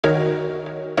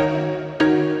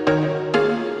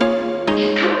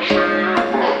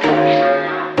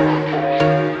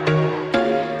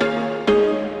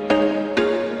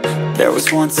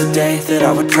least once a day that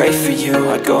I would pray for you.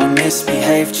 I'd go and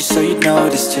misbehave just so you'd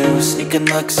notice too. Sneaking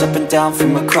looks up and down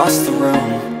from across the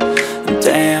room. And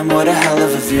damn, what a hell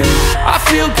of a view. I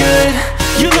feel good,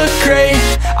 you look great,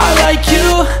 I like you,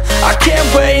 I can't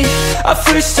wait. A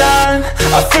first time,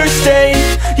 a first date,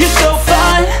 you're so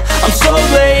fine, I'm so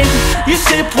late. You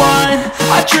sip wine,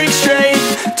 I drink straight,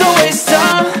 don't waste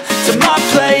time to my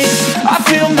place. I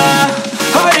feel my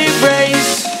heart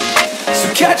erase, so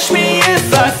catch me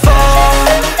if I fall.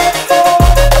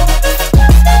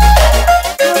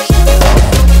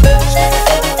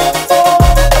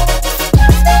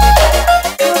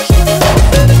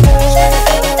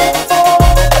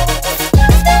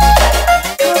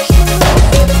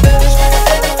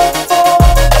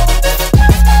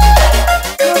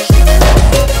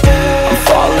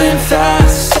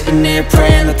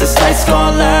 Praying that this night's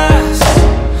gonna last.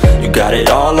 You got it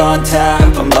all on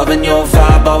tap, I'm loving your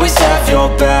vibe, always have your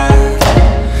back.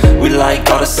 We like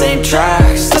all the same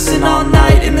tracks, listen all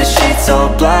night in the sheets all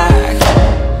black.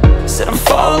 Said I'm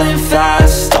falling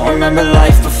fast, don't remember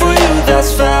life before you,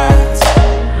 that's fact.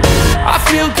 I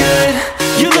feel good,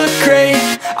 you look great,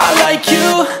 I like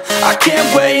you, I can't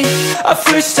wait. A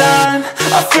first time,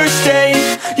 a first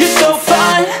date, you're so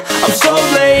fine, I'm so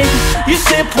late. You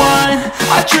sip wine,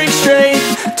 I drink straight,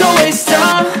 don't waste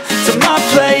time to my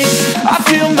place. I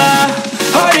feel my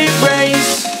heart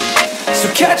erase, so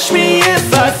catch me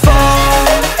if I fall.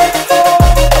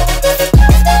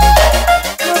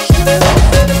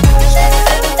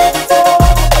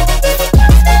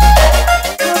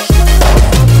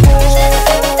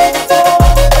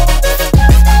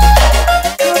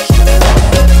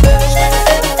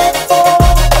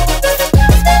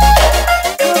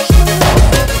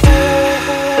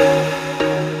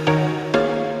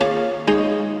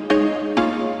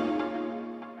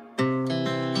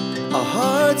 Our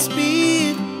hearts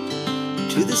beat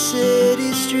to the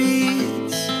city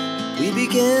streets. We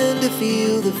began to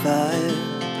feel the fire.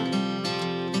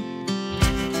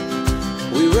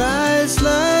 We rise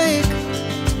like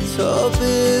tall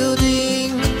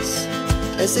buildings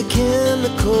as the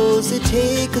chemicals, they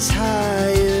take us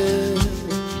higher.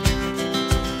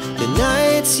 The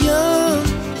night's young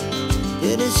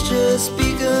and it's just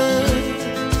begun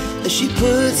as she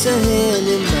puts her hand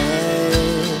in mine.